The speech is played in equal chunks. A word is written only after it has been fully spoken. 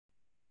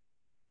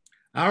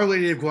Our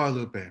Lady of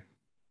Guadalupe.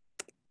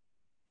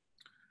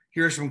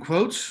 Here are some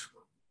quotes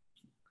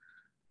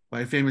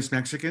by famous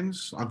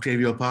Mexicans.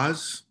 Octavio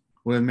Paz,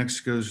 one of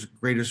Mexico's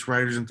greatest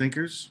writers and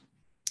thinkers.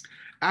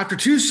 After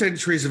 2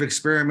 centuries of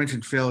experiment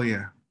and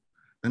failure,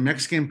 the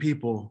Mexican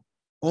people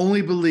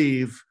only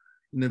believe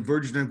in the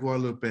Virgin of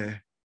Guadalupe,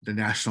 the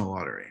national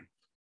lottery.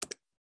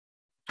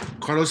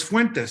 Carlos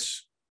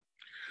Fuentes,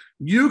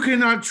 you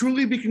cannot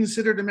truly be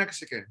considered a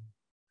Mexican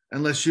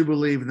unless you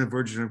believe in the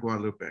Virgin of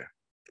Guadalupe.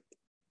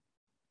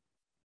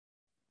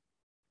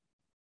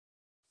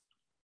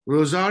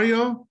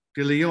 Rosario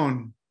de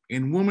Leon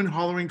in Woman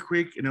Hollering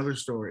Creek and Other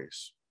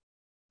Stories.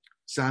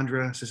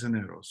 Sandra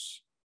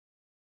Cisneros.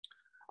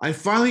 I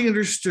finally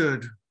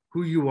understood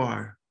who you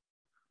are.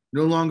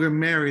 No longer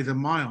Mary the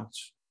Mild,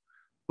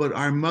 but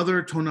our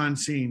mother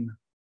Tonantzin,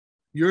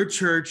 your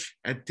church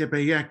at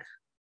Tepeyac,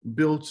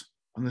 built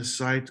on the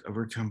site of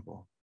her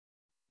temple.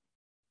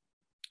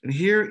 And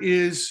here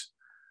is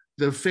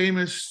the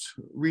famous,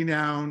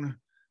 renowned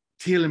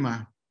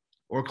tilma,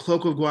 or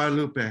cloak of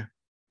Guadalupe,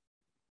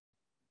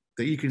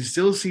 that you can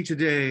still see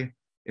today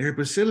in her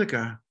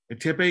basilica at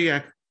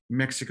Tepeyac,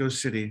 Mexico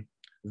City.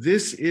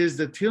 This is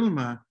the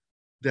tilma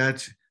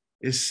that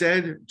is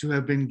said to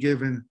have been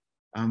given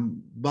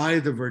by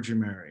the Virgin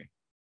Mary,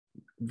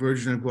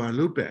 Virgin of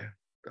Guadalupe,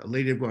 the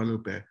Lady of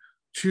Guadalupe,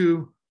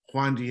 to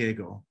Juan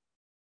Diego.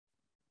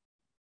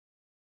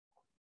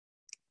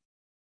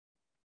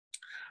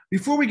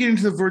 Before we get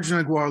into the Virgin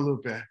of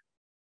Guadalupe,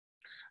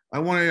 I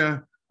want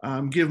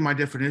to give my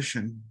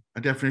definition,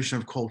 a definition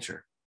of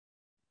culture.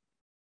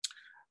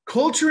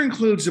 Culture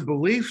includes the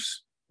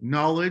beliefs,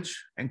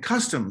 knowledge, and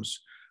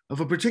customs of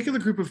a particular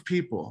group of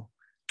people,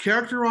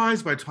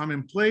 characterized by time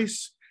and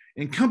place,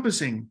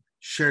 encompassing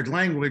shared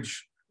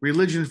language,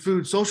 religion,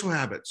 food, social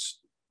habits,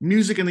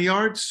 music and the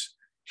arts,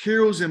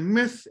 heroes and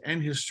myth,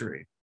 and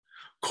history.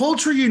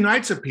 Culture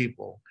unites a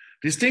people,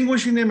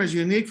 distinguishing them as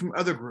unique from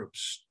other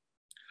groups.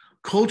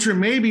 Culture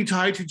may be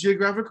tied to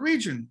geographic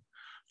region,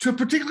 to a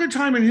particular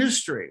time in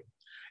history,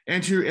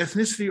 and to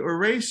ethnicity or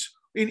race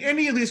in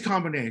any of these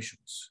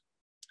combinations.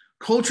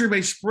 Culture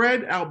may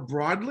spread out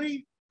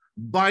broadly,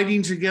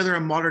 binding together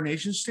a modern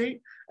nation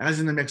state, as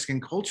in the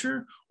Mexican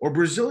culture or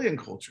Brazilian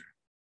culture.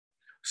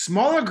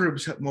 Smaller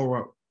groups,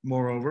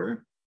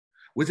 moreover,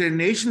 within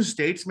nation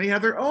states may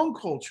have their own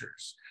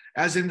cultures,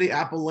 as in the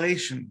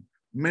Appalachian,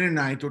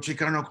 Mennonite, or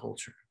Chicano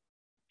culture.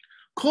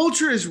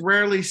 Culture is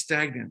rarely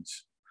stagnant.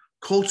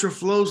 Culture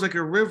flows like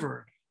a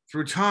river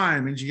through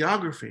time and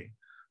geography,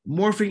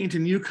 morphing into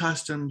new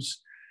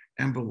customs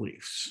and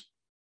beliefs.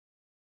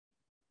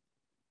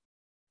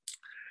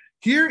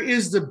 Here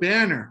is the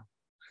banner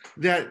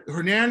that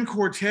Hernan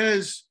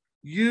Cortez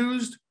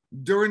used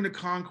during the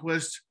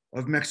conquest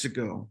of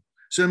Mexico.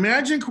 So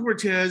imagine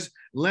Cortez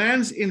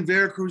lands in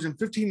Veracruz in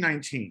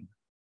 1519.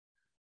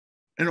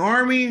 An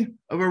army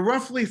of a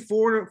roughly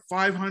 400 to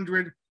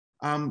 500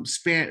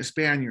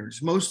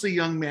 Spaniards, mostly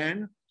young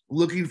men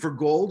looking for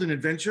gold and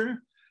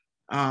adventure,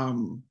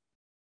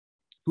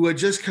 who had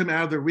just come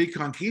out of the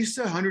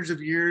Reconquista, hundreds of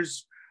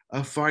years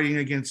of fighting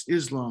against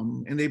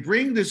Islam. And they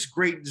bring this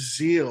great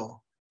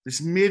zeal, this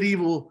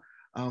medieval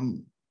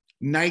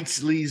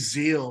knightly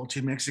zeal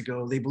to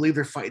Mexico. They believe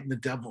they're fighting the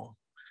devil.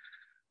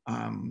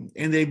 And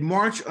they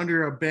march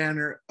under a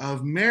banner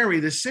of Mary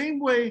the same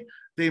way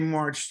they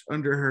marched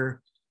under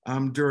her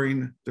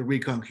during the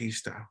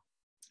Reconquista.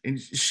 And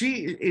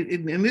she,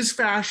 in this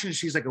fashion,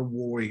 she's like a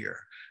warrior.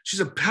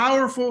 She's a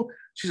powerful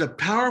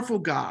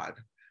God.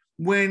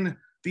 When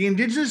the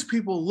indigenous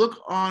people look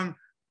on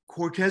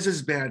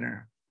Cortez's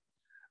banner,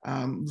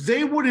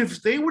 they would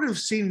have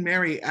seen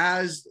Mary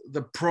as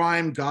the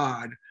prime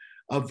god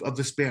of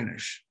the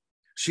Spanish.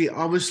 She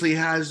obviously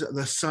has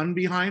the sun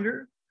behind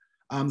her.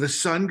 The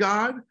sun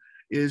god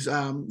is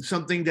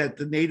something that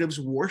the natives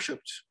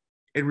worshipped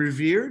and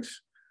revered,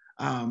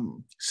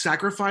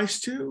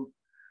 sacrificed to.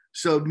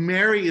 So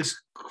Mary is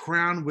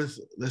crowned with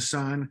the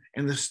sun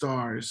and the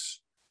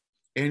stars,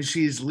 and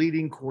she's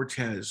leading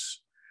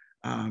Cortez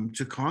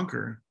to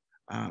conquer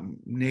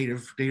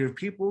native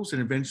peoples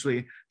and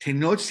eventually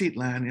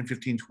Tenochtitlan in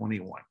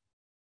 1521.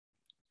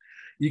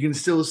 You can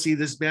still see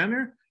this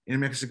banner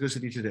in Mexico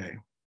City today.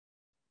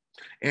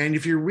 And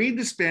if you read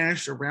the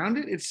Spanish around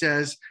it, it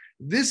says,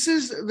 this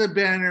is the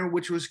banner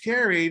which was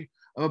carried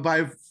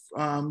by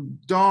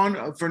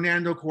Don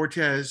Fernando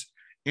Cortez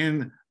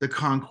in the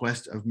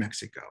conquest of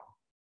Mexico.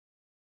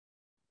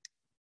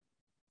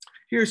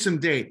 Here's some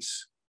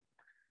dates.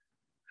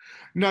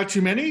 Not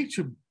too many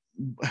to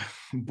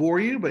bore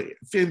you, but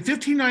in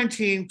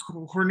 1519,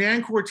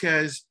 Hernan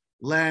Cortez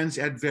lands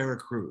at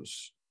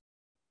Veracruz,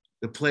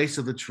 the place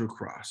of the true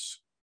cross.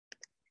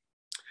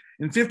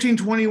 In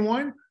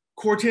 1521,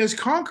 Cortez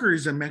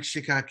conquers the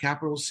Mexica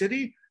capital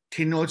city,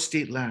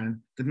 Tenochtitlan,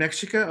 the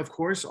Mexica, of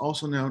course,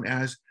 also known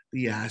as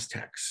the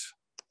Aztecs.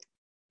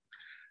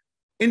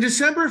 In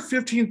December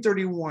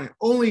 1531,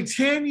 only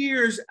 10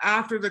 years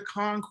after the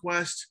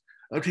conquest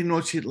of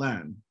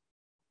Tenochtitlan,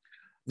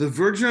 the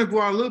Virgin of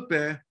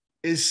Guadalupe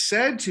is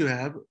said to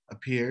have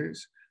appeared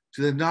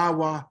to the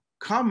Nahua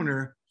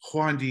commoner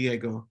Juan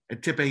Diego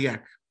at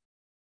Tepeyac,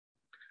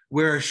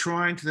 where a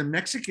shrine to the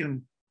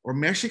Mexican or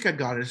Mexica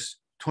goddess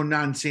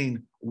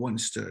Tonantzin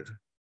once stood.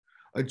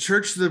 A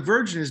church to the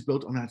Virgin is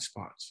built on that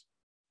spot.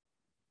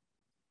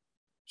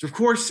 So, of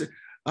course,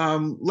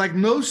 like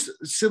most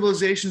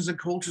civilizations and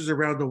cultures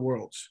around the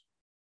world,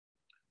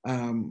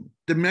 the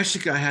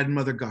Mexica had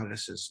mother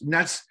goddesses. And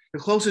that's the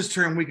closest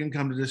term we can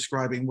come to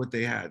describing what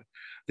they had.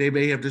 They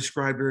may have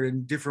described her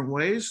in different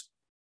ways,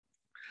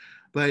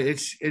 but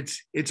it's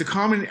a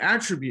common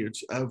attribute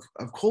of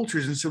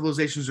cultures and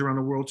civilizations around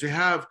the world to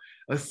have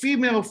a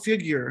female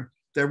figure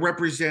that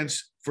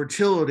represents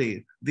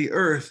fertility, the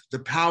earth, the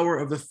power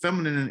of the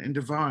feminine and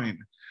divine.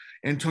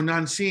 And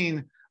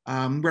Tonantzin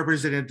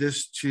represented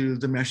this to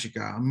the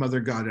Mexica, a mother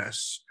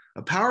goddess,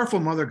 a powerful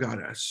mother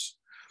goddess,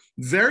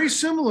 very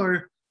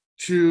similar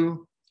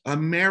to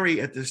Mary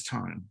at this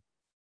time.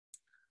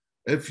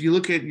 If you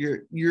look at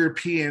your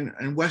European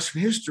and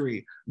Western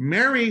history,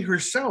 Mary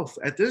herself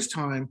at this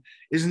time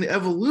is an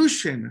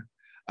evolution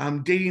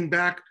dating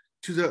back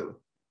to the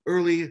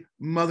early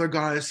mother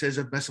goddesses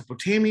of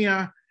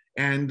Mesopotamia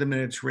and the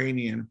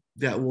Mediterranean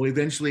that will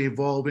eventually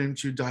evolve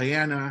into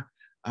Diana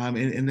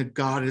and the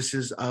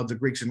goddesses of the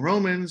Greeks and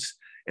Romans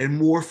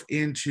and morph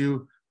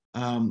into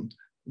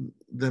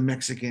the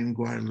Mexican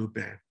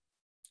Guadalupe.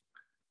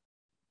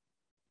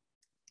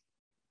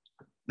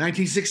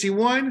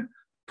 1961,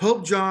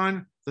 Pope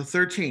John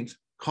XIII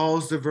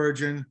calls the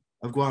Virgin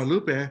of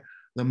Guadalupe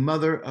the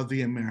Mother of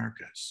the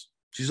Americas.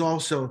 She's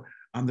also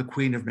the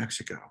Queen of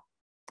Mexico.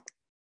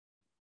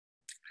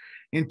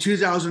 In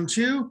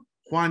 2002,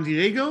 Juan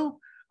Diego,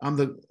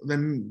 the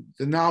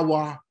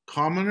Nahua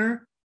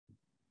commoner,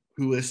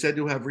 who is said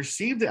to have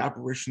received the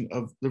apparition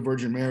of the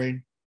Virgin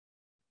Mary,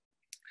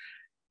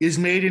 is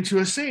made into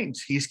a saint.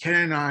 He's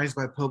canonized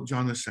by Pope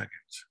John II.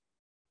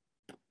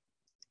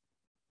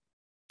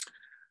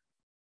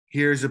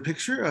 Here's a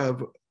picture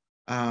of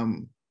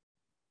Don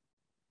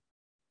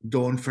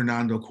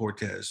Fernando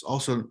Cortez,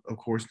 also, of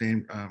course,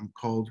 named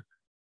called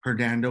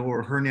Hernando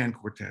or Hernan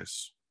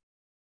Cortez.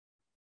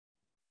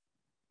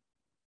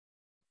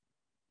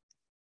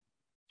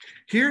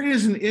 Here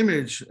is an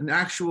image, an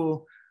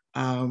actual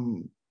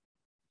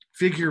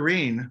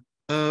figurine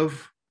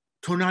of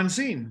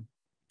Tonantzin.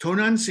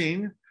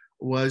 Tonantzin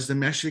was the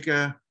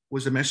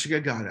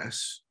Mexica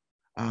goddess.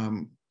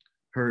 One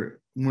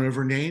of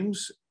her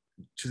names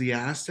to the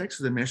Aztecs,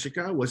 the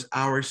Mexica, was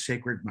Our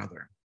Sacred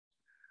Mother.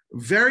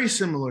 Very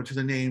similar to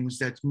the names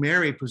that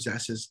Mary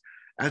possesses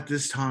at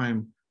this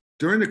time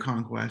during the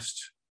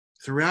conquest,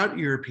 throughout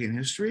European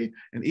history,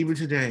 and even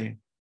today.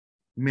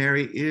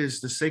 Mary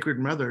is the Sacred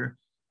Mother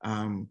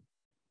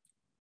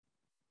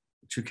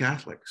to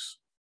Catholics.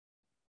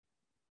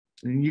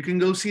 And you can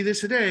go see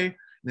this today in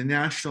the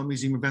National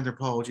Museum of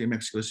Anthropology in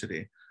Mexico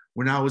City.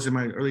 When I was in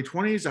my early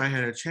 20s, I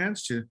had a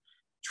chance to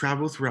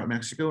travel throughout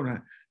Mexico,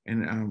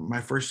 and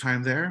my first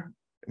time there,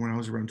 when I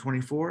was around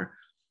 24,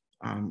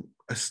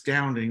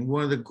 astounding,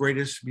 one of the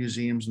greatest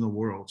museums in the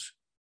world.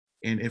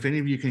 And if any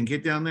of you can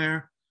get down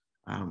there,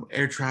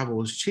 air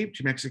travel is cheap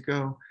to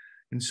Mexico,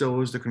 and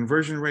so is the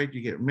conversion rate.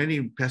 You get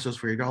many pesos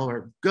for your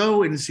dollar.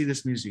 Go and see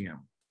this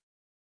museum.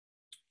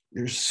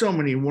 There's so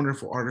many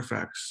wonderful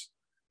artifacts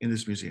in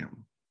this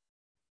museum.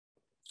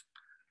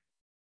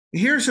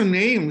 Here are some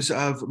names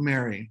of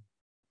Mary,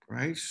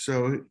 right?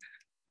 So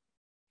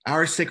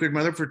Our Sacred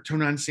Mother for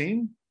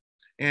Tonantzin.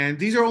 And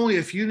these are only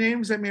a few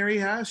names that Mary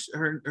has.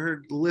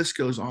 Her list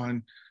goes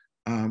on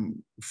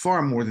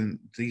far more than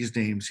these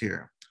names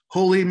here.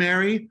 Holy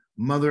Mary,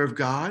 Mother of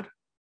God,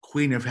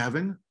 Queen of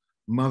Heaven,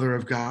 Mother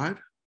of God,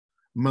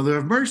 Mother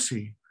of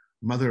Mercy,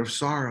 Mother of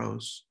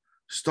Sorrows,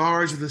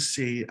 Stars of the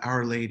Sea,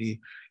 Our Lady.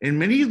 And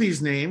many of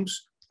these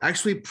names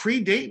actually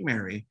predate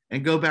Mary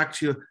and go back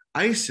to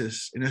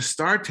Isis and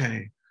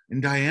Astarte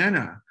and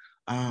Diana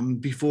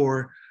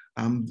before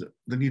the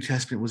New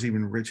Testament was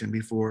even written,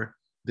 before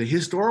the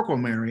historical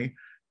Mary,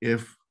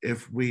 if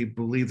we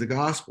believe the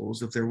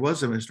Gospels, if there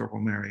was a historical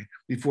Mary,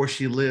 before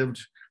she lived,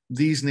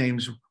 these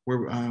names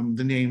were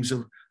the names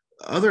of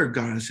other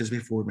goddesses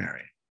before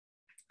Mary.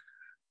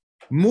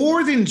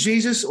 More than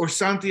Jesus or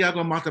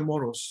Santiago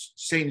Matamoros,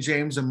 St.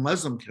 James, a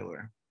Muslim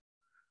killer,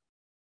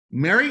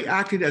 Mary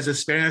acted as a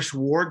Spanish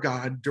war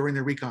god during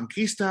the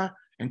Reconquista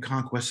and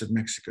conquest of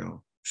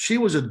Mexico. She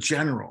was a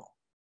general.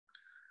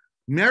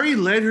 Mary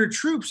led her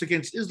troops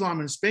against Islam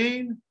in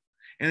Spain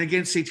and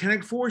against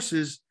satanic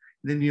forces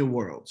in the New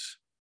World.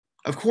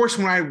 Of course,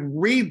 when I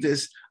read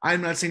this,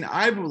 I'm not saying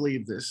I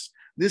believe this.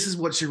 This is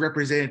what she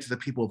represented to the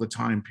people of the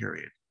time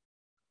period,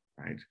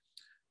 right?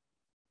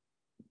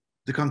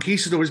 The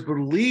conquistadors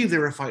believed they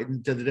were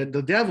fighting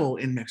the devil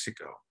in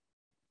Mexico.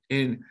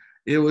 And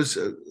it was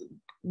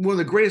one of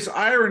the greatest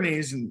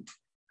ironies and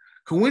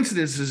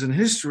coincidences in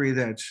history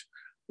that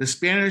the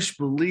Spanish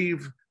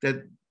believe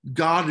that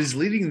God is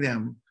leading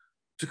them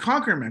to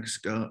conquer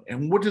Mexico.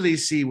 And what do they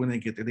see when they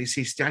get there? They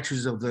see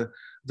statues of the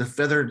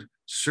feathered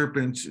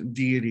serpent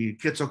deity,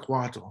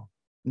 Quetzalcoatl.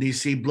 They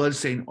see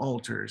bloodstained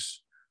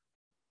altars.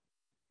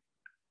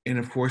 And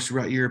of course,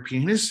 throughout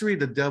European history,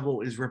 the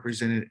devil is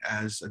represented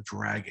as a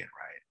dragon,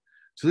 right?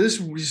 So this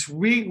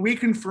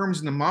reconfirms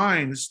in the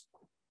minds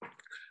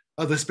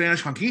of the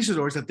Spanish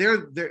conquistadors that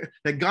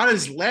that God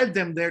has led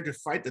them there to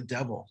fight the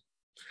devil.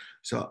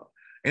 So,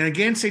 and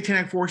against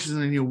satanic forces in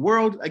the New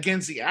World,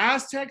 against the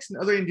Aztecs and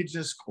other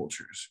indigenous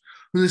cultures,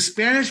 who the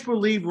Spanish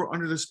believed were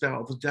under the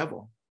spell of the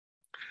devil.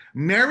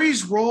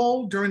 Mary's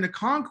role during the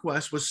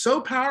conquest was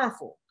so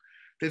powerful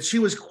that she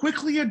was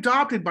quickly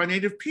adopted by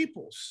native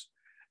peoples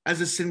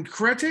as a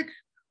syncretic,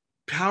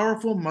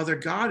 powerful mother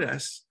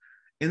goddess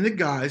in the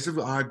guise of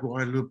Our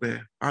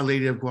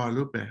Lady of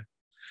Guadalupe.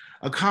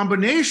 A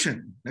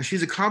combination, now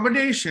she's a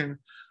combination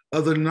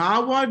of the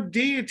Nahuatl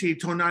deity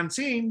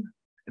Tonantzin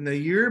and the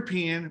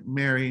European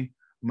Mary,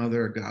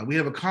 Mother of God. We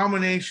have a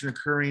combination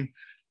occurring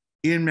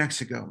in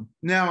Mexico.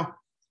 Now,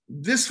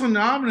 this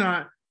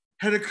phenomenon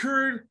had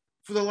occurred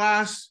for the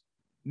last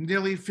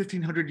nearly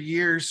 1,500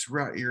 years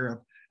throughout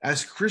Europe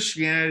as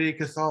Christianity,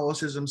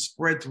 Catholicism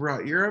spread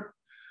throughout Europe.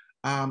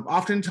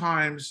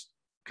 Oftentimes,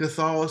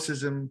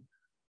 Catholicism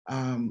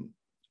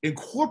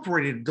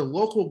incorporated the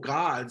local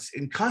gods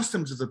and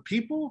customs of the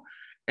people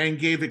and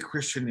gave it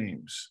Christian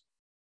names.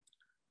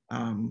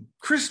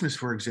 Christmas,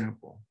 for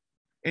example,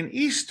 and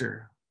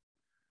Easter.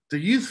 The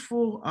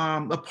youthful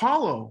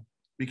Apollo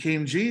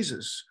became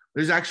Jesus.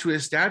 There's actually a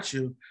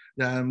statue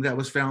that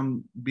was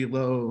found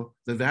below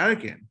the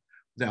Vatican.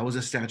 That was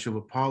a statue of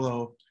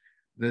Apollo.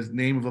 The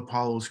name of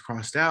Apollo is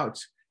crossed out,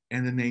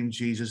 and the name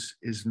Jesus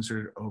is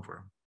inserted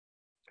over.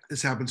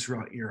 This happens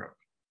throughout Europe.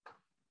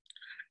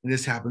 And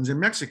this happens in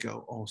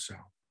Mexico also.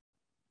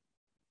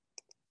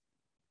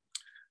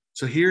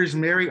 So here's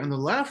Mary on the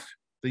left,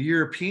 the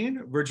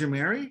European Virgin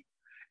Mary,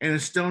 and a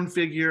stone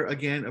figure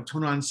again of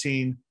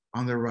Tonantzin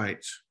on the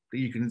right that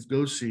you can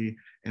go see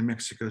in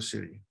Mexico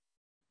City.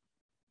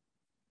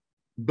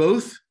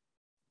 Both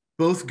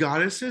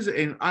goddesses,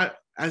 and I,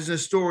 as a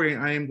historian,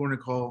 I am going to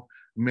call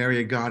Mary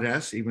a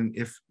goddess, even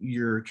if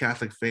your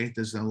Catholic faith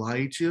doesn't allow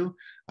you to.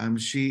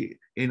 She,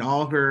 in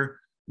all her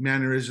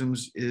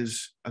mannerisms,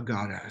 is a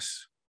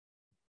goddess,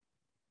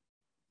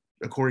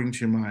 according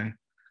to my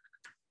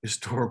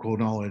historical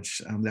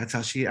knowledge. That's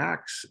how she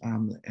acts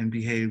and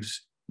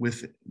behaves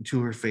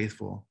to her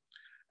faithful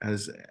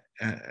as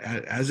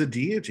a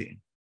deity.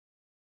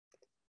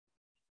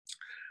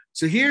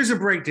 So here's a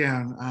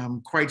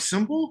breakdown, quite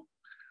simple.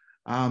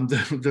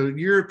 The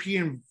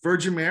European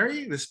Virgin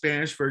Mary, the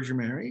Spanish Virgin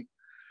Mary,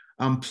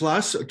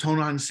 plus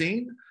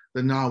Tonantzin,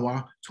 the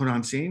Nahuatl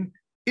Tonantzin,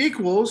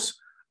 equals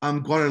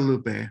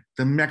Guadalupe,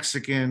 the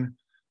Mexican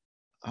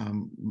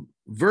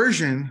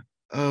version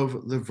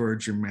of the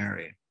Virgin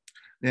Mary.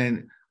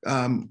 And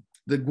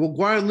the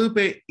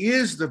Guadalupe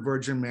is the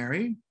Virgin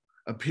Mary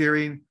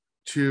appearing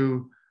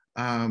to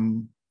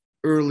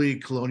early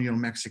colonial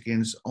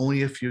Mexicans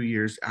only a few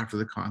years after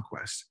the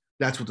conquest.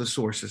 That's what the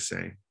sources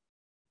say.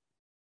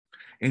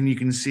 And you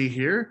can see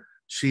here,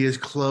 she is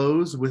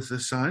clothed with the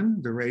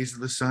sun, the rays of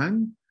the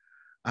sun,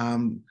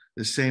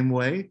 the same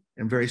way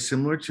and very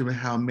similar to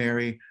how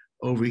Mary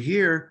over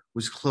here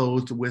was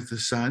clothed with the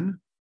sun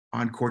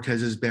on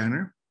Cortez's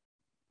banner.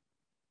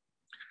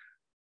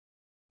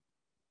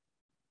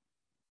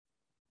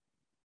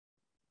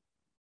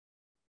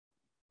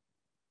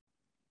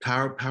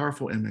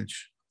 Powerful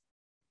image.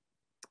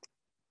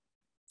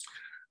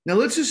 Now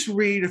let's just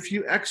read a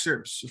few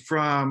excerpts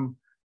from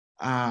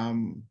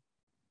an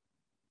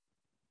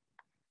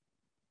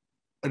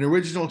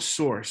original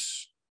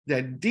source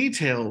that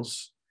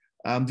details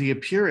the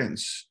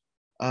appearance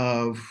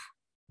of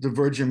the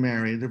Virgin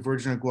Mary, the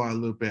Virgin of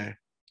Guadalupe,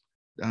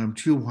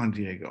 to Juan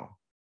Diego.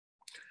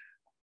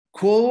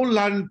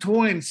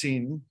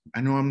 Tonantzin,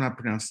 I know I'm not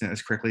pronouncing that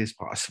as correctly as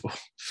possible,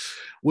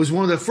 was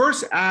one of the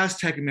first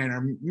Aztec men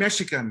or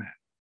Mexican men.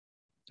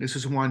 This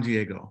is Juan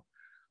Diego,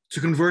 to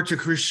convert to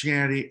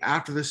Christianity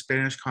after the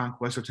Spanish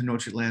conquest of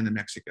Tenochtitlan and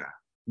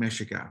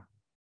Mexico.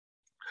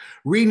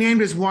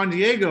 Renamed as Juan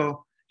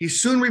Diego, he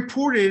soon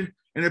reported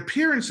an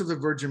appearance of the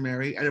Virgin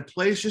Mary at a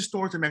place just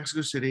north of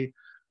Mexico City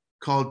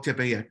called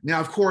Tepeyac. Now,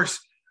 of course,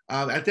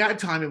 at that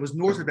time, it was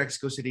north of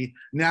Mexico City.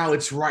 Now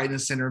it's right in the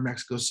center of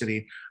Mexico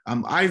City.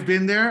 I've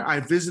been there. I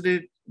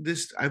visited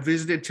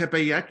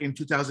Tepeyac in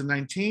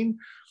 2019,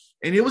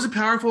 and it was a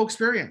powerful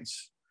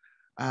experience.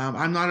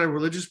 I'm not a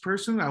religious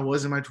person. I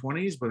was in my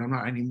 20s, but I'm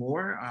not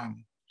anymore.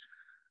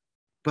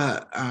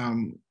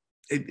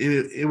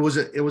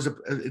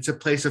 It's a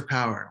place of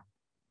power.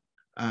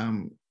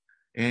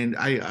 And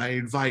I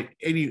invite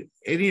any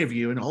of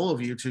you and all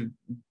of you to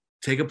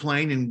take a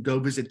plane and go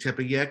visit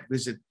Tepeyac,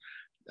 visit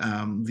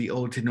the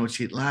old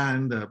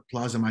Tenochtitlan, the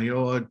Plaza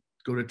Mayor,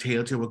 go to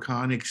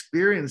Teotihuacan,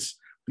 experience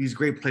these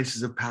great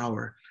places of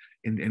power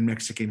in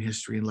Mexican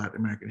history and Latin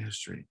American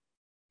history.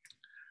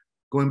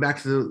 Going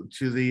back to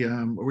the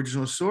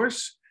original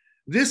source,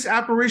 this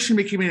apparition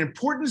became an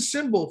important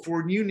symbol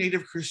for new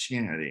native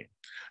Christianity.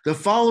 The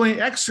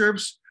following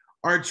excerpts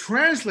are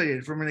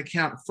translated from an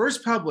account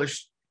first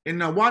published in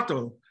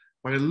Nahuatl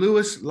by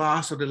Luis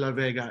Lasso de la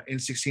Vega in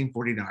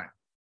 1649.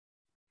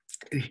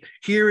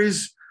 Here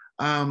is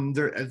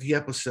the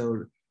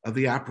episode of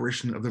the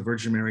apparition of the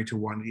Virgin Mary to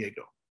Juan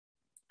Diego.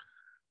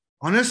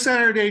 On a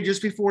Saturday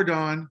just before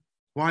dawn,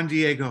 Juan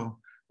Diego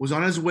was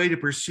on his way to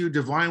pursue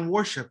divine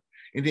worship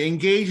and to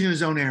engage in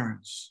his own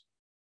errands.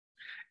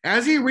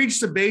 As he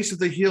reached the base of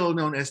the hill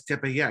known as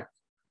Tepeyac,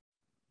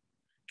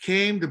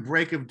 came the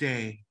break of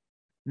day,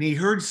 and he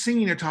heard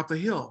singing atop the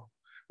hill,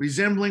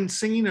 resembling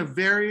singing of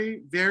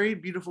very, very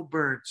beautiful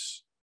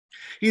birds.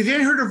 He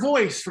then heard a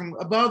voice from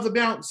above the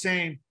mountain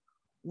saying,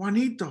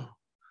 "Juanito,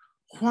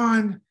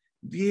 Juan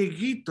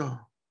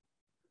Dieguito."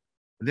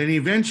 Then he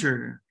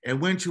ventured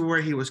and went to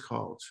where he was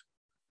called.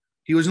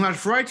 He was not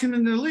frightened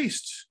in the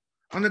least,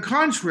 on the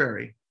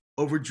contrary,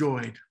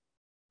 overjoyed.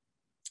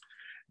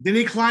 Then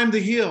he climbed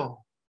the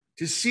hill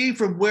to see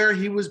from where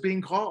he was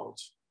being called.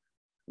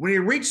 When he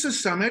reached the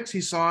summit,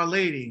 he saw a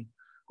lady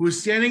who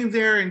was standing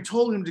there and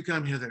told him to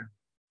come hither.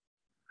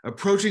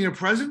 Approaching her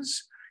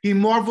presence, he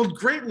marveled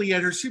greatly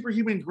at her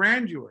superhuman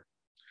grandeur.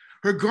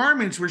 Her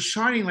garments were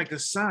shining like the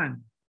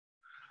sun.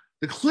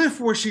 The cliff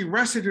where she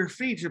rested her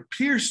feet was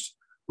pierced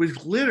with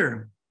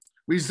glitter,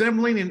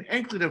 resembling an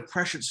anklet of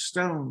precious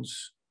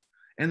stones,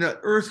 and the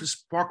earth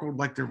sparkled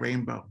like the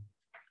rainbow.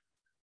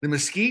 The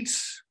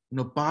mesquites,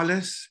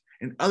 nopales,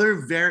 and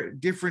other very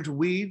different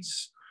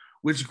weeds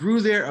which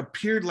grew there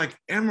appeared like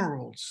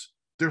emeralds,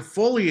 their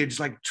foliage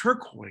like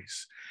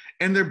turquoise,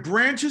 and their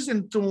branches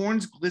and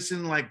thorns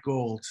glistened like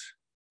gold.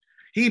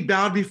 He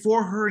bowed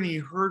before her and he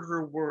heard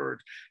her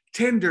word,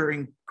 tender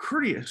and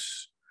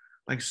courteous,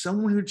 like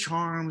someone who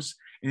charms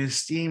and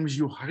esteems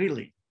you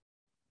highly.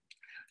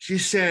 She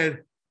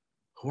said,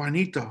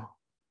 "Juanito,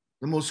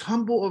 the most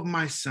humble of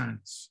my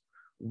sons,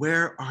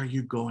 where are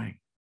you going?"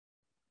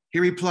 He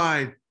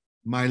replied,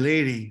 "My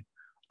lady,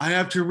 I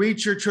have to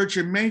reach your church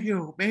in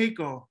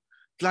Mexico,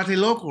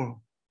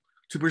 Tlatelolco,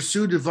 to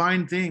pursue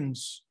divine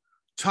things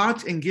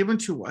taught and given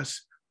to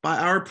us by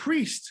our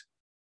priest,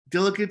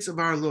 delegates of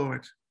our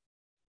Lord."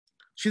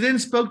 She then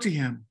spoke to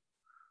him,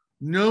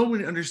 "Know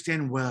and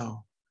understand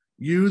well,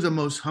 you the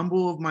most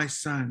humble of my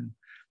son,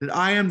 that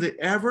I am the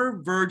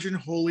ever Virgin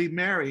Holy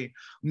Mary,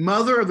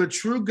 mother of the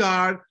true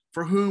God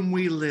for whom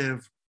we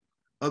live,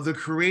 of the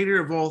creator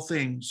of all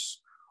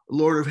things,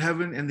 Lord of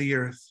heaven and the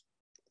earth.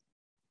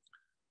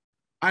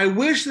 I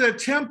wish that a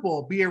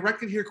temple be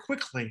erected here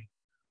quickly,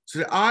 so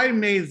that I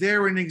may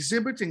therein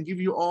exhibit and give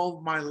you all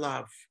my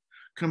love,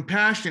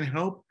 compassion,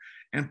 hope,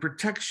 and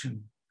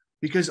protection,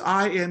 because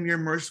I am your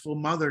merciful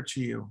mother to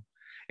you,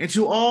 and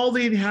to all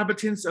the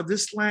inhabitants of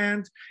this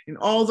land and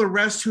all the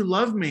rest who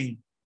love me.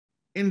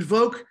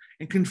 Invoke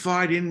and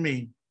confide in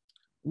me.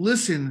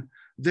 Listen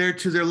there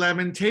to their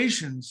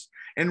lamentations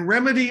and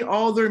remedy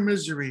all their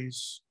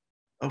miseries,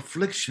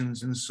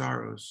 afflictions, and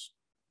sorrows."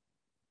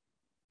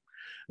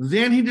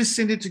 Then he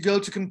descended to go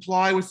to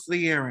comply with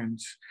the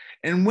errand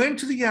and went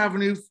to the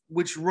avenue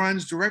which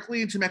runs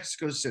directly into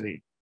Mexico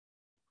City.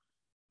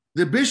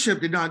 The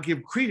bishop did not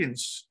give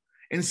credence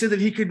and said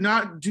that he could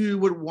not do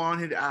what Juan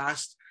had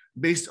asked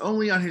based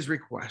only on his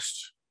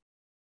request.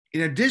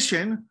 In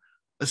addition,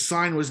 a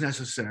sign was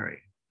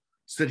necessary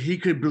so that he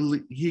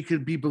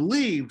could be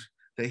believed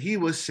that he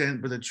was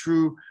sent by the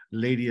true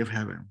Lady of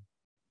Heaven.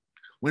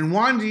 When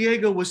Juan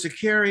Diego was to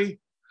carry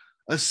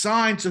a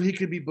sign so he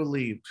could be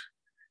believed,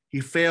 he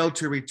failed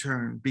to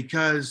return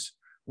because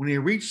when he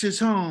reached his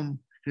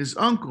home, his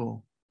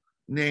uncle,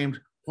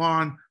 named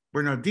Juan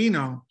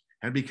Bernardino,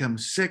 had become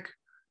sick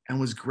and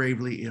was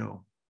gravely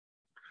ill.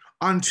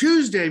 On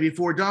Tuesday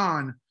before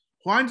dawn,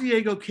 Juan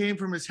Diego came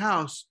from his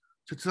house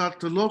to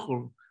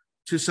Tlatelolco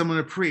to summon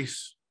a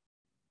priest.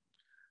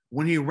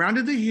 When he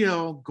rounded the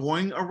hill,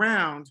 going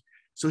around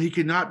so he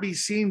could not be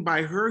seen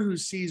by her who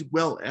sees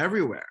well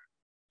everywhere,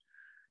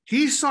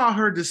 he saw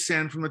her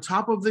descend from the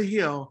top of the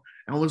hill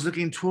and was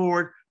looking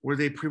toward where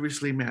they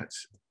previously met.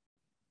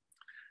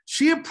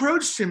 She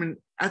approached him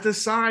at the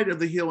side of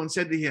the hill and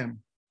said to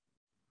him,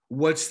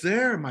 "What's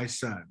there, my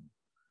son?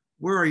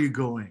 Where are you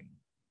going?"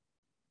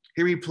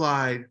 He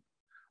replied,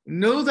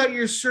 "Know that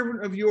your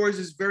servant of yours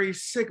is very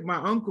sick, my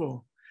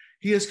uncle.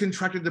 He has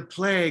contracted the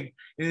plague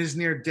and is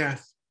near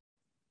death."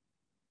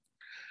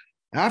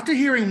 After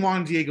hearing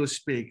Juan Diego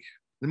speak,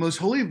 the Most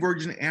Holy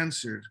Virgin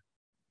answered,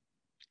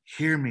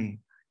 "Hear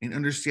me and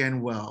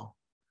understand well,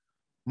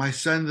 my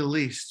son the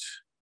least,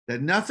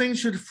 that nothing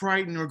should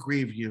frighten or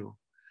grieve you.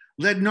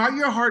 Let not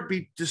your heart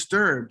be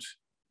disturbed.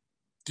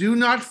 Do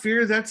not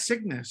fear that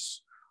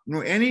sickness,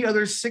 nor any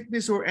other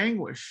sickness or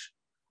anguish.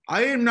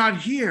 I am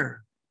not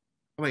here."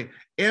 Wait,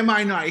 am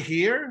I not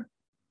here?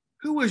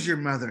 Who is your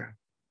mother?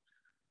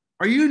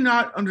 Are you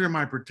not under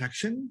my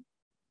protection?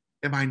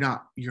 Am I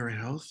not your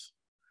health?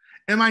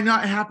 Am I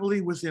not happily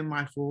within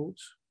my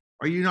folds?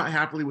 Are you not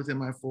happily within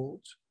my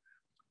folds?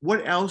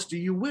 What else do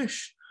you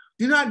wish?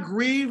 Do not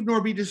grieve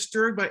nor be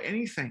disturbed by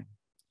anything.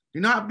 Do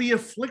not be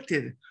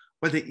afflicted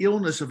by the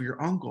illness of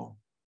your uncle,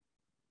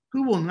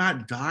 who will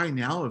not die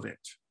now of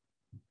it.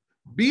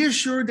 Be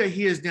assured that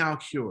he is now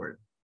cured.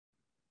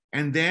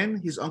 And then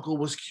his uncle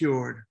was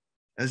cured,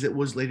 as it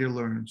was later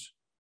learned.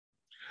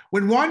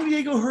 When Juan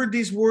Diego heard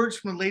these words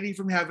from the Lady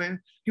from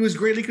Heaven, he was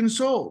greatly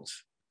consoled.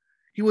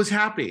 He was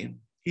happy.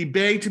 He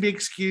begged to be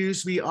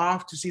excused to be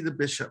off to see the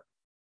bishop,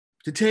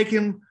 to take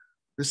him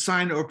the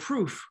sign or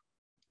proof,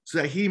 so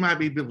that he might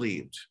be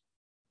believed.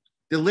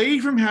 The lady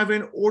from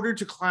heaven ordered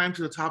to climb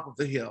to the top of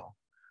the hill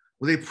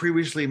where they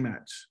previously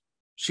met.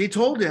 She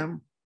told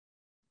him,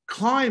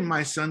 "Climb,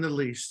 my son, the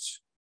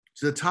least,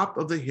 to the top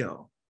of the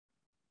hill.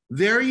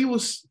 There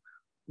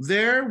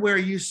where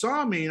you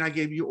saw me and I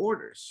gave you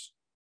orders.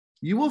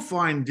 You will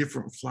find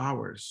different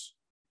flowers.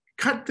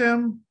 Cut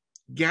them,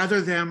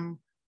 gather them,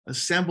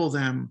 assemble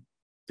them,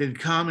 then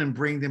come and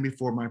bring them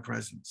before my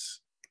presence."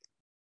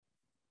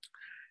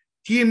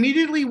 He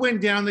immediately went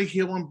down the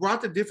hill and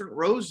brought the different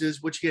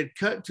roses which he had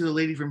cut to the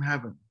lady from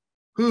heaven,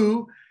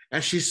 who,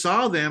 as she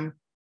saw them,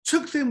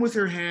 took them with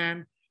her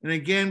hand and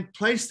again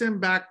placed them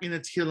back in the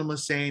tilma,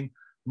 saying,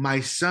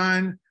 "My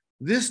son,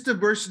 this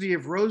diversity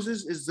of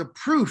roses is the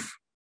proof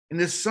and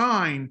the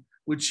sign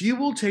which you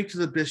will take to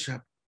the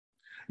bishop.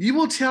 You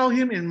will tell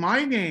him in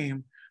my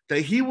name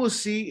that he will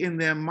see in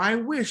them my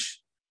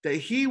wish, that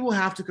he will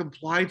have to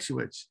comply to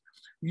it.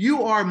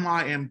 You are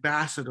my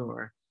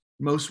ambassador,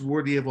 most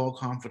worthy of all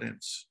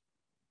confidence."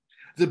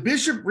 The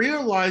bishop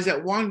realized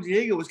that Juan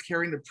Diego was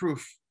carrying the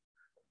proof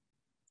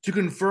to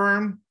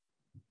confirm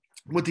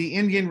what the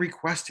Indian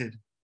requested.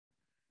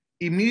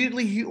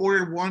 Immediately, he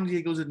ordered Juan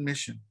Diego's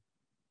admission.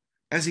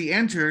 As he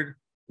entered,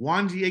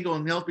 Juan Diego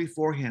knelt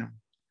before him,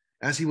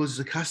 as he was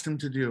accustomed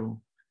to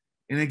do,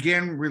 and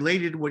again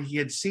related what he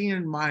had seen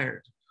and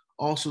admired,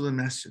 also the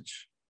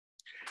message.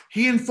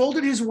 He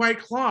unfolded his white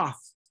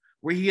cloth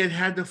where he had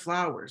had the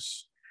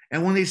flowers,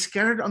 and when they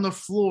scattered on the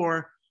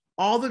floor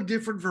all the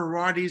different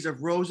varieties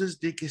of roses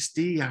de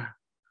Castilla,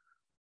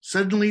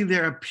 suddenly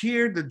there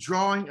appeared the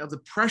drawing of the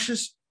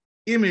precious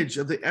image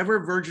of the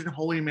ever-Virgin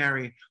Holy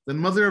Mary, the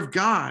Mother of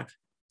God,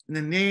 in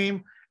the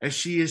name as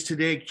she is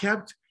today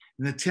kept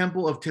in the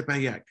temple of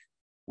Tepeyac,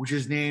 which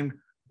is named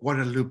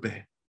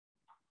Guadalupe.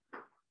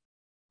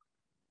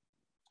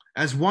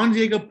 As Juan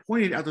Diego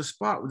pointed out the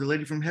spot where the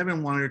lady from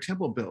heaven wanted her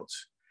temple built,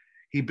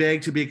 he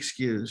begged to be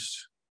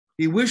excused.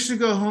 He wished to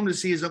go home to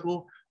see his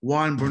uncle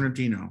Juan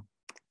Bernardino.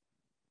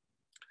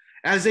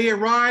 As they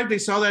arrived, they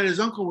saw that his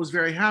uncle was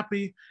very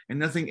happy and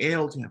nothing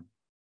ailed him.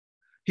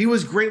 He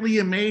was greatly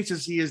amazed to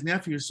see his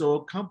nephew so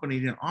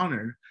accompanied and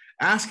honored,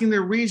 asking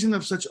the reason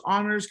of such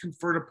honors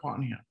conferred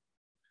upon him.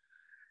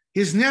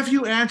 His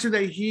nephew answered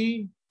that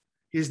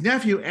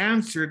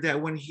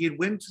when he had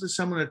went to the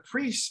summoned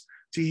priest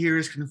to hear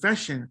his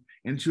confession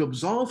and to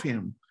absolve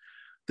him,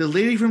 the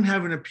lady from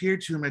heaven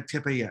appeared to him at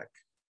Tepeyac,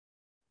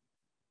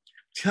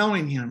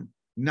 telling him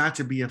not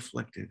to be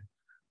afflicted,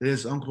 that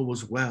his uncle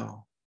was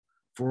well,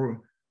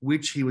 for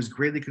which he was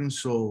greatly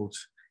consoled.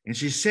 And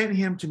she sent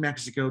him to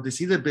Mexico to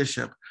see the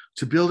bishop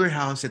to build her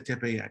house at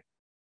Tepeyac.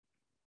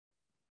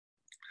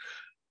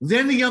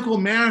 Then the uncle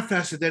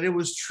manifested that it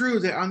was true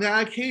that on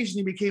that occasion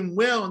he became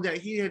well and that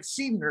he had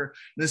seen her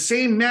in the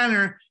same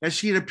manner as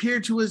she had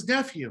appeared to his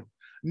nephew,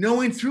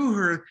 knowing through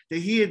her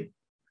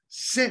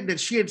that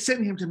she had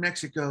sent him to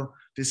Mexico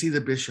to see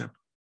the bishop.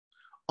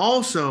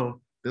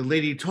 Also, the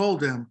lady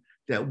told him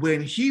that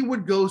when he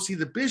would go see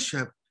the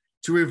bishop,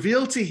 to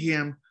reveal to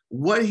him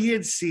what he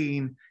had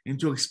seen and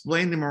to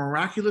explain the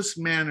miraculous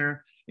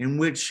manner in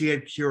which she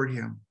had cured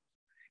him,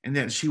 and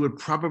that she would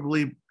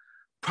properly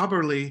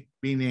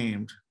be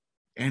named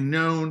and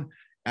known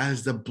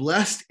as the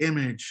blessed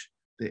image,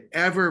 the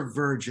ever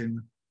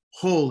virgin,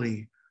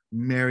 holy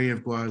Mary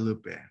of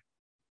Guadalupe.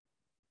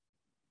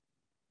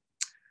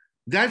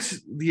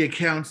 That's the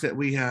accounts that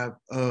we have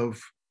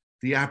of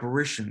the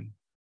apparition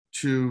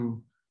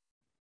to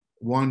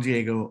Juan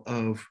Diego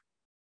of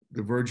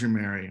the Virgin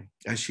Mary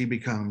as she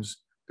becomes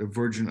the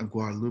Virgin of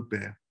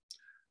Guadalupe,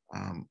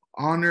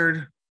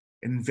 honored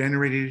and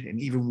venerated and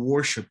even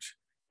worshipped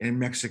in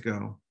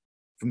Mexico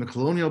from the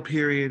colonial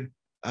period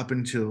up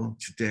until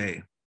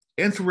today,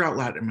 and throughout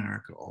Latin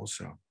America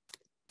also.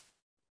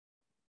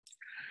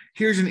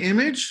 Here's an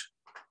image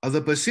of the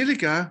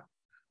Basilica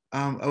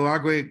of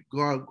Our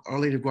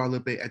Lady of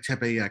Guadalupe at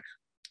Tepeyac.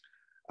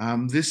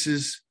 This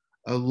is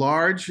a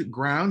large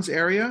grounds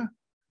area.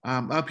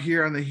 Up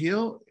here on the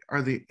hill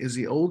is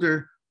the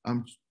older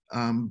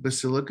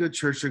Basilica,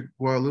 Church of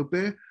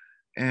Guadalupe,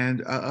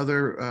 and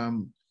other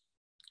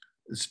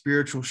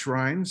spiritual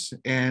shrines,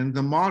 and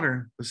the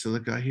modern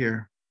Basilica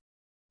here.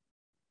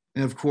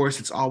 And of course,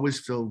 it's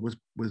always filled with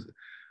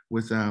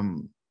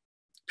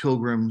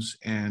pilgrims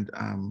and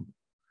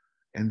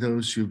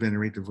those who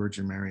venerate the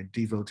Virgin Mary,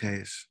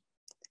 devotees.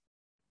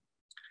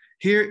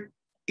 Here,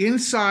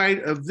 inside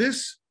of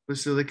this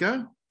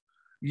basilica,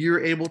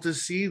 you're able to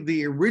see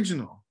the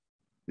original.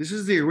 This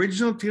is the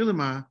original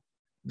tilma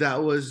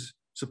that was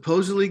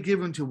supposedly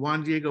given to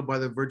Juan Diego by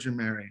the Virgin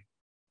Mary,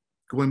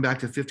 going back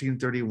to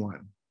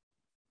 1531.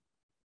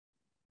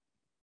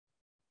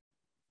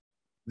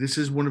 This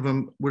is one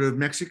of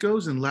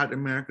Mexico's and Latin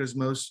America's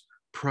most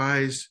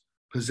prized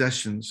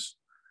possessions,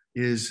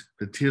 is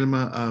the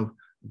tilma of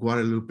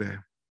Guadalupe,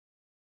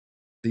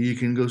 that you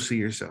can go see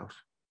yourself.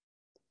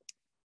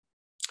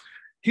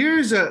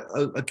 Here's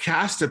a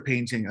cast of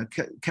painting. A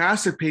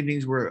cast of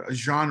paintings were a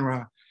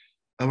genre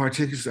of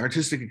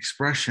artistic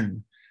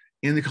expression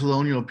in the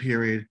colonial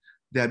period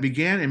that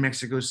began in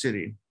Mexico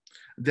City.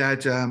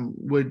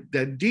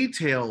 that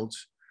detailed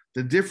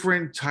the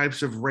different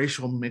types of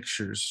racial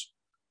mixtures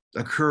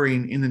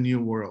occurring in the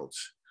New World.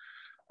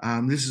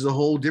 This is a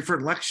whole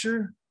different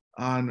lecture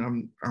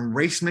on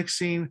race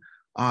mixing,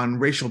 on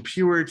racial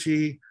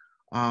purity,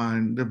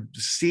 on the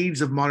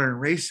seeds of modern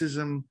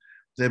racism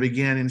that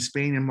began in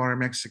Spain and modern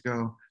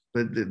Mexico.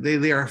 But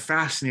they are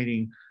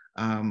fascinating,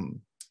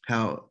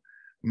 how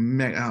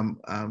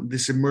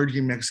this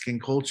emerging Mexican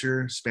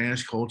culture,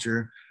 Spanish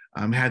culture,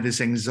 had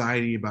this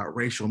anxiety about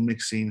racial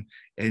mixing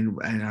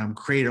and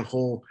create a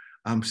whole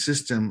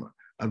system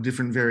of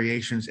different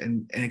variations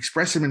and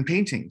express them in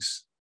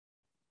paintings.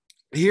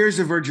 Here's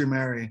the Virgin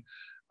Mary,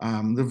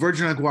 the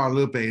Virgin of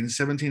Guadalupe in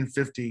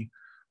 1750,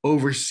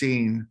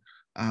 overseeing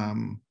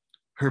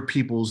her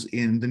peoples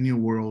in the New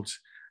World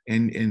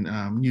and in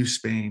New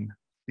Spain,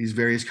 these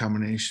various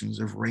combinations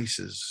of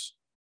races.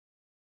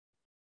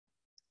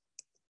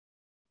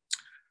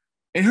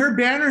 And her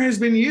banner has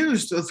been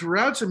used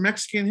throughout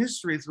Mexican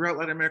history, throughout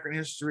Latin American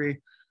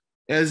history,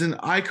 as an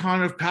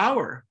icon of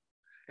power,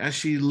 as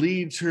she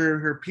leads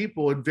her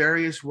people in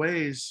various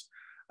ways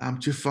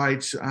to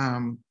fight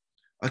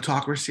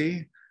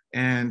autocracy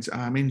and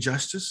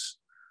injustice.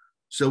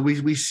 So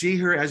we see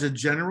her as a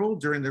general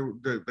during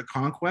the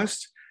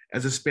conquest,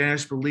 as the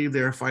Spanish believed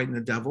they were fighting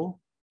the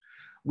devil.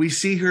 We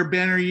see her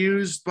banner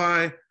used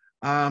by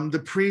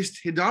the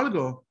priest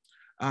Hidalgo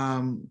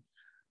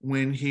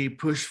when he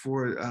pushed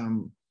for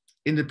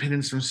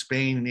independence from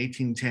Spain in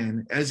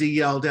 1810, as he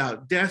yelled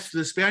out, "Death to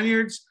the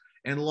Spaniards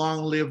and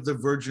long live the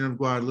Virgin of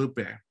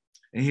Guadalupe."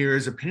 And here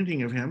is a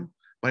painting of him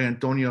by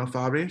Antonio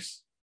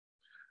Fabres,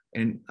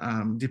 and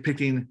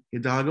depicting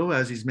Hidalgo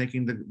as he's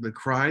making the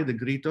cry, the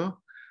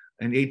grito,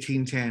 in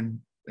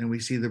 1810. And we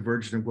see the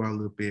Virgin of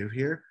Guadalupe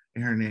here,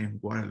 and her name,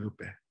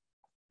 Guadalupe.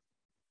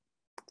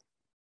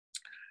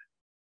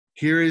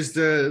 Here is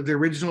the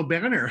original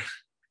banner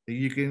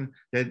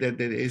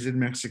that is in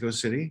Mexico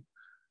City,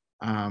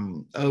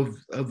 of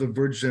the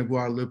Virgin of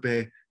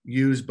Guadalupe,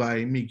 used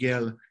by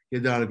Miguel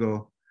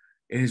Hidalgo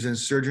in his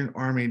insurgent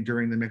army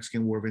during the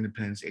Mexican War of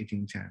Independence,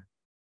 1810.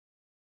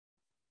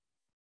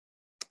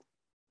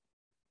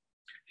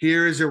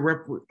 Here is a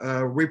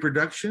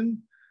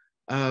reproduction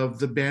of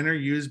the banner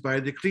used by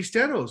the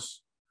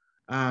Cristeros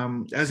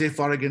as they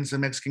fought against the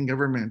Mexican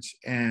government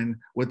and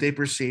what they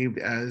perceived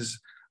as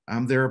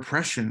their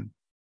oppression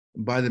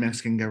by the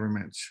Mexican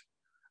government.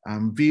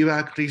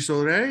 Viva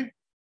Cristo Rey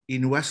y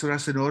Nuestra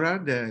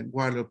Señora de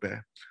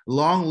Guadalupe.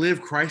 Long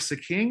live Christ the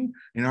King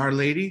and Our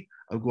Lady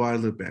of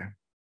Guadalupe.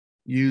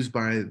 Used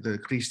by the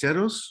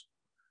Cristeros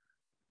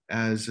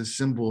as a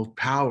symbol of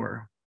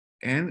power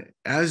and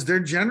as their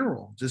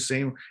general, the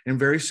same in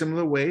very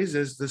similar ways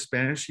as the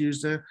Spanish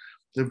used the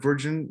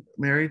Virgin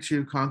Mary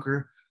to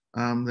conquer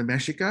the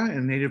Mexica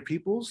and native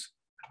peoples.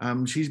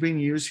 She's being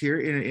used here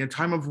in a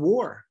time of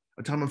war,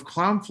 a time of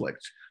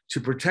conflict, to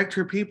protect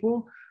her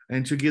people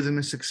and to give them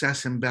a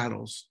success in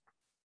battles.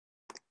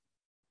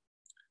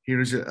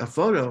 Here's a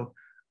photo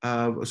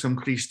of some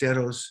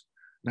Cristeros,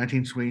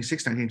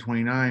 1926,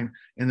 1929,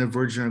 and the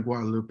Virgin of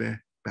Guadalupe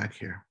back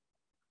here.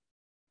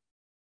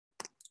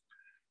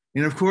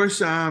 And of course,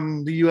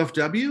 the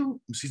UFW,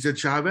 Cesar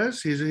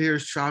Chavez.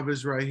 Here's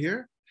Chavez right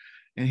here.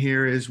 And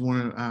here is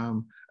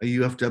a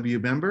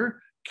UFW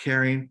member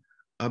carrying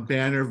a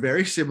banner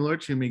very similar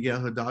to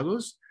Miguel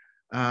Hidalgo's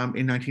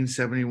in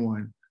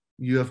 1971.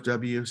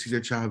 UFW,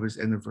 Cesar Chavez,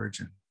 and the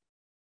Virgin.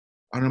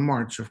 On a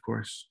march, of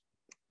course.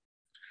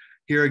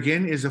 Here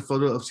again is a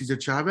photo of Cesar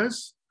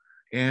Chavez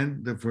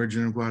and the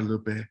Virgin of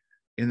Guadalupe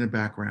in the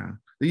background.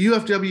 The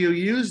UFW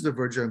used the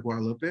Virgin of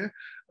Guadalupe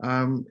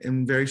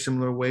in very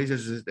similar ways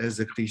as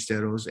the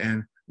Cristeros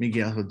and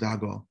Miguel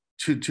Hidalgo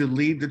to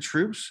lead the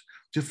troops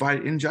to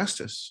fight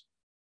injustice.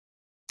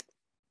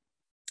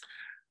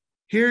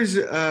 Here's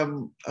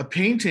a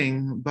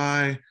painting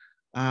by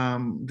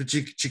the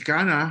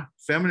Chicana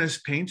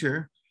feminist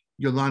painter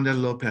Yolanda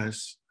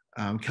Lopez,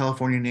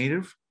 California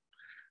native.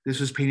 This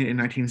was painted in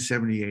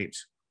 1978.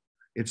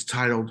 It's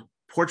titled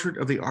Portrait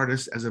of the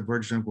Artist as a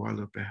Virgin of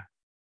Guadalupe.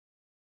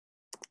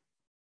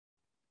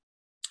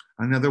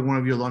 Another one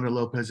of Yolanda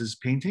Lopez's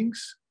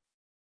paintings,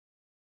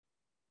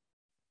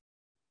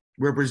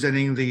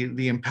 representing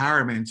the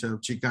empowerment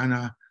of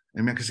Chicana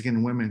and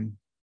Mexican women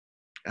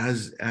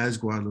as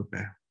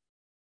Guadalupe.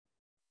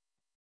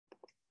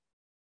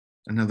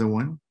 Another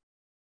one.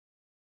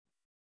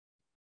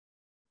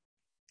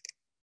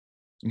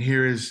 And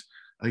here is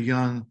a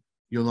young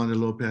Yolanda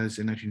Lopez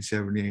in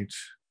 1978,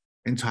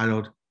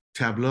 entitled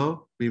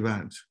Tableau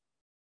Vivant,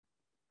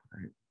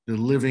 right? the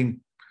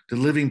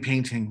living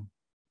painting.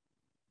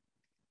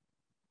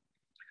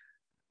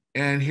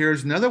 And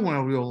here's another one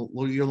of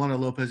Yolanda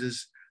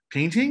Lopez's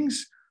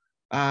paintings,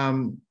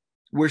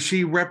 where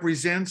she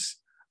represents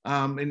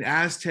an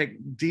Aztec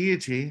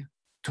deity,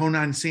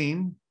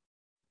 Tonantzin,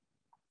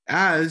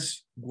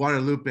 as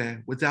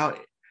Guadalupe,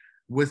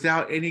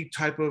 without any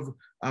type of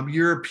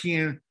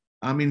European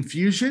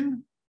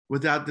infusion,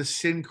 without the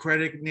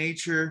syncretic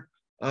nature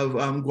of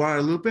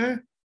Guadalupe,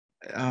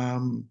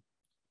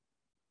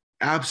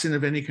 absent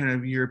of any kind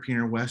of European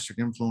or Western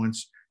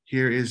influence.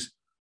 Here is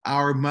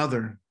our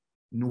mother,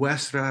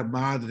 Nuestra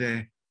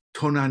Madre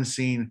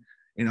Tonantzin,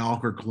 in all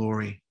her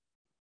glory.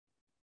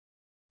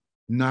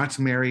 Not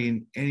Mary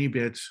in any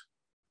bit,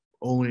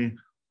 only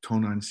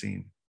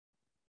Tonantzin.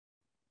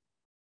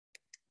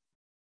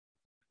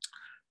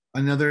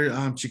 Another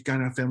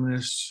Chicana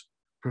feminist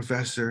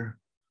professor,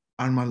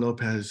 Alma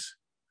Lopez,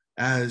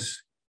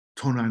 as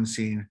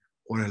Tonantzin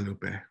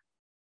Guadalupe.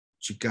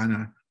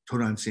 Chicana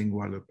Tonantzin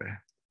Guadalupe.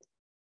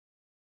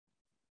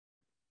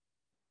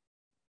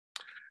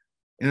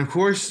 And of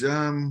course,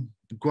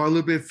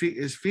 Guadalupe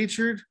is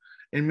featured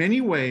in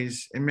many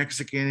ways in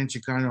Mexican and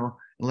Chicano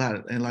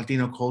and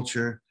Latino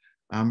culture,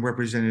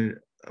 represented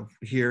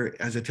here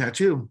as a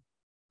tattoo.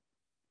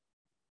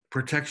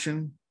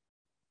 Protection,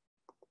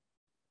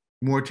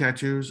 more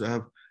tattoos.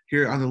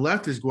 Here on the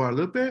left is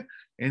Guadalupe,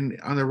 and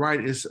on the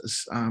right is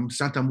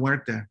Santa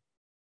Muerte,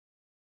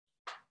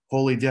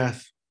 Holy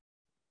Death,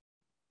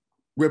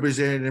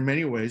 represented in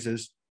many ways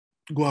as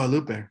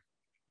Guadalupe.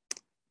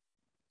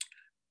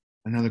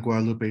 Another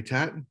Guadalupe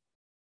tat.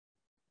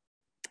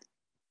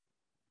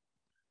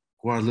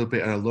 Guadalupe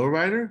at a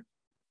lowrider.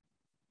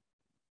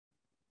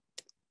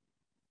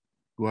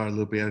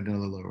 Guadalupe at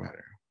another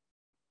lowrider.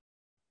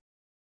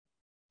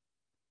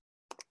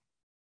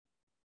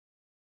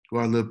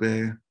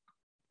 Guadalupe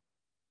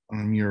on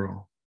a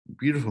mural.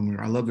 Beautiful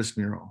mural. I love this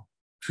mural.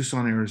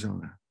 Tucson,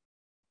 Arizona.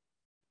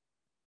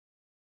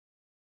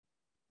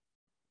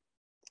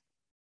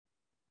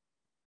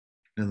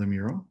 Another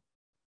mural.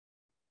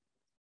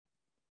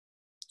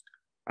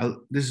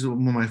 This is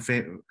one of my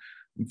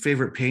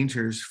favorite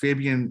painters,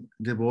 Fabian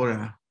de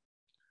Bora,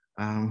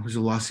 who's a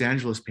Los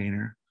Angeles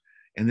painter.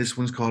 And this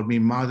one's called Mi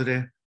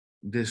Madre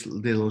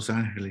de Los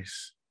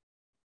Angeles.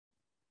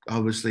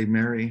 Obviously,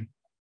 Mary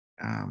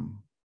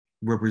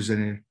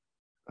represented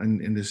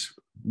in this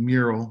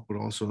mural, but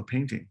also a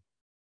painting.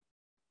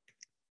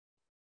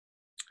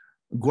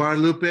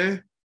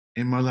 Guadalupe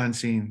and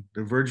Marlancine,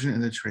 the Virgin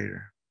and the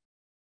Traitor.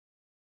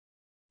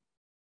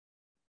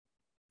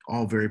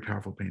 All very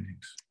powerful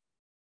paintings.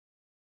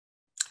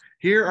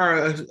 Here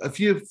are a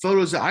few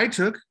photos that I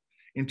took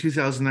in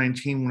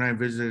 2019 when I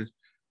visited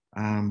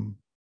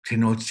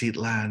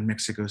Tenochtitlan,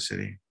 Mexico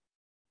City.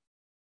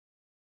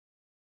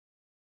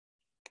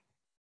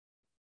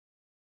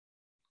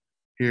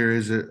 Here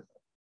is a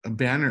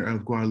banner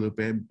of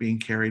Guadalupe being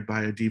carried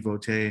by a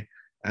devotee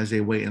as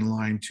they wait in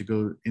line to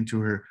go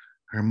into her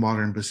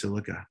modern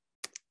basilica.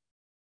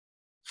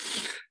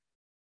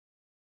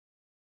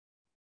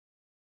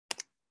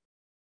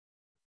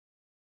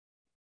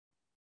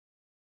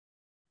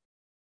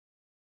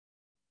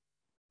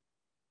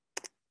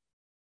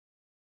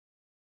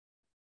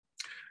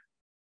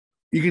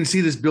 You can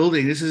see this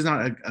building. This is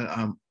not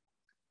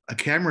a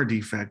camera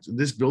defect.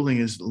 This building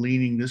is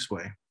leaning this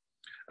way.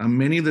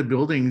 Many of the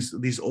buildings,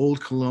 these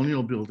old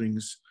colonial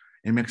buildings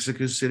in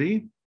Mexico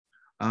City,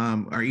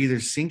 are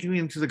either sinking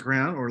into the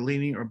ground or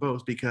leaning, or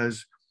both,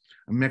 because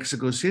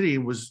Mexico City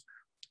was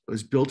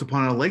built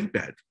upon a lake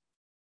bed,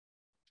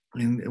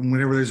 and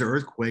whenever there's an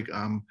earthquake,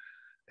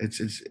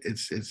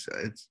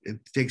 it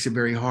takes it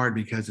very hard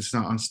because it's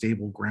not on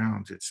stable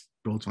ground. It's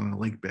built on a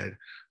lake bed,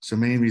 so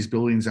many of these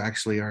buildings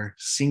actually are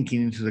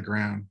sinking into the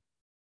ground.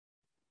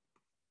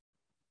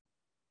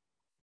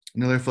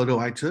 Another photo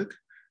I took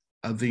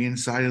of the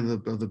inside of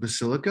the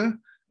basilica,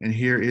 and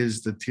here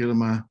is the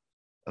Tilma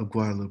of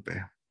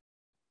Guadalupe.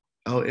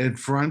 Oh, in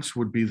front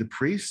would be the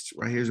priest.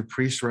 Right here's a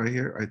priest right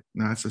here.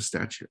 No, that's a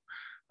statue,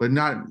 but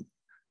not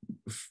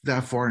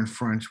that far in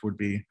front would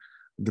be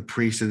the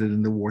priest and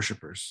then the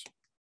worshipers.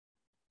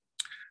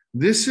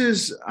 This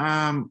is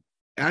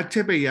at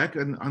Tepeyac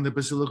on the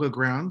basilica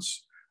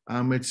grounds.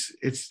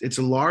 It's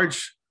a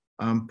large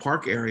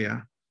park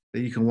area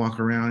that you can walk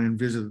around and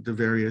visit the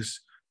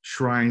various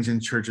shrines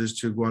and churches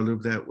to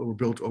Guadalupe that were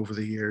built over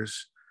the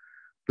years.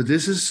 But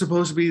this is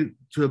supposed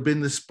to have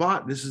been the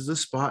spot. This is the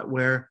spot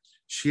where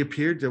she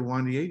appeared to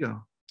Juan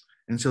Diego.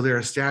 And so there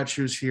are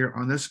statues here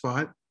on this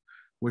spot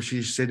where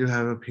she's said to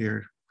have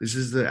appeared. This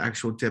is the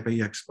actual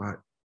Tepeyac spot.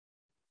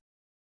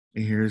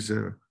 And here's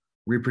a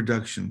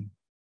reproduction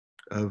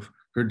of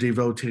her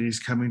devotees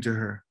coming to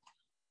her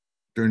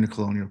during the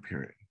colonial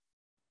period.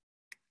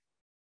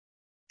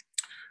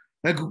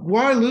 Now,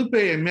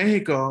 Guadalupe in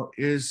Mexico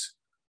is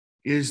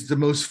the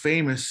most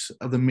famous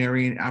of the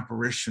Marian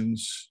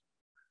apparitions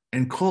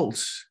and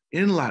cults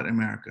in Latin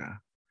America.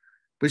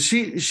 But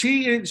she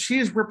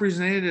is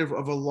representative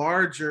of a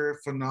larger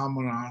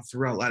phenomenon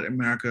throughout Latin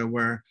America,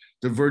 where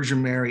the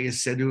Virgin Mary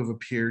is said to have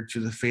appeared to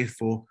the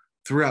faithful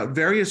throughout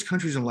various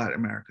countries in Latin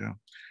America.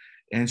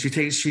 And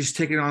she's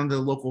taken on the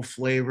local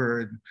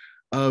flavor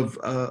of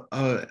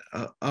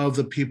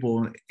the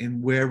people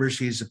in wherever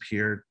she's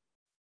appeared.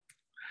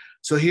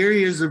 So here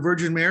is the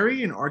Virgin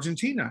Mary in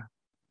Argentina,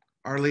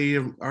 Our Lady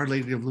of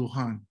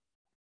Lujan.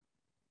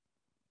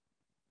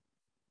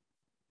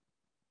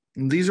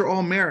 And these are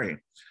all Mary.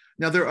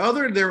 Now there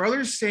are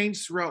other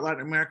saints throughout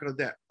Latin America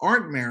that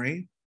aren't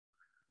Mary.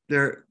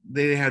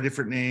 They have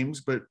different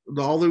names, but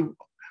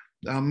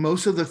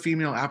most of the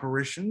female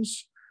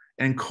apparitions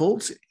and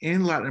cults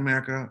in Latin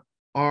America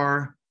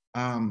are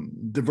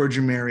the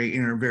Virgin Mary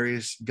in her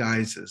various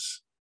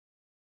guises.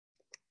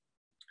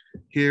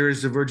 Here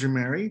is the Virgin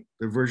Mary,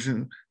 the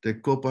Virgin de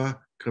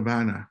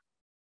Copacabana.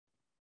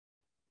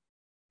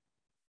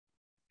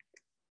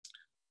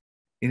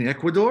 In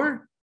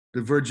Ecuador,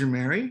 the Virgin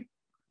Mary.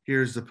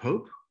 Here's the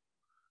Pope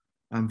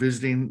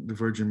visiting the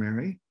Virgin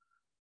Mary.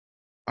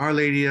 Our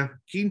Lady of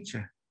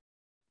Guadalupe.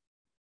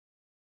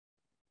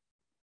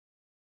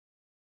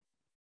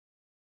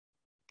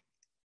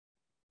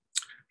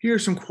 Here are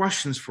some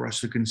questions for us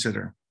to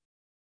consider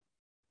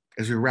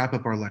as we wrap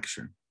up our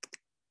lecture.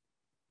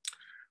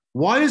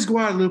 Why is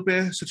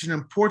Guadalupe such an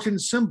important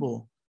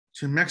symbol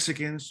to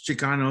Mexicans,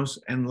 Chicanos,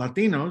 and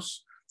Latinos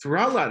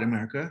throughout Latin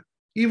America,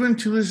 even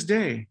to this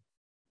day?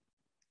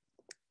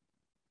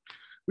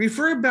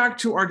 Refer back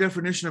to our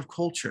definition of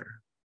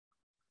culture.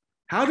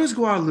 How does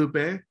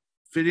Guadalupe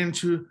fit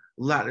into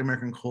Latin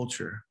American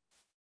culture?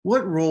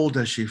 What role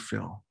does she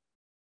fill?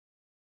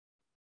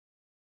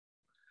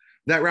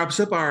 That wraps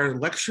up our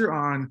lecture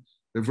on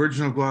the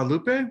Virgin of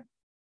Guadalupe.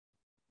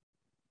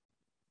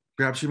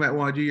 Perhaps you might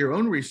want to do your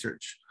own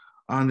research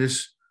on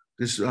this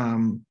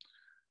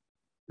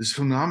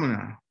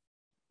phenomena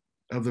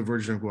of the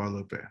Virgin of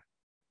Guadalupe.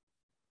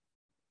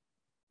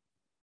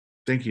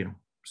 Thank you,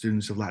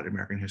 students of Latin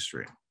American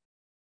history.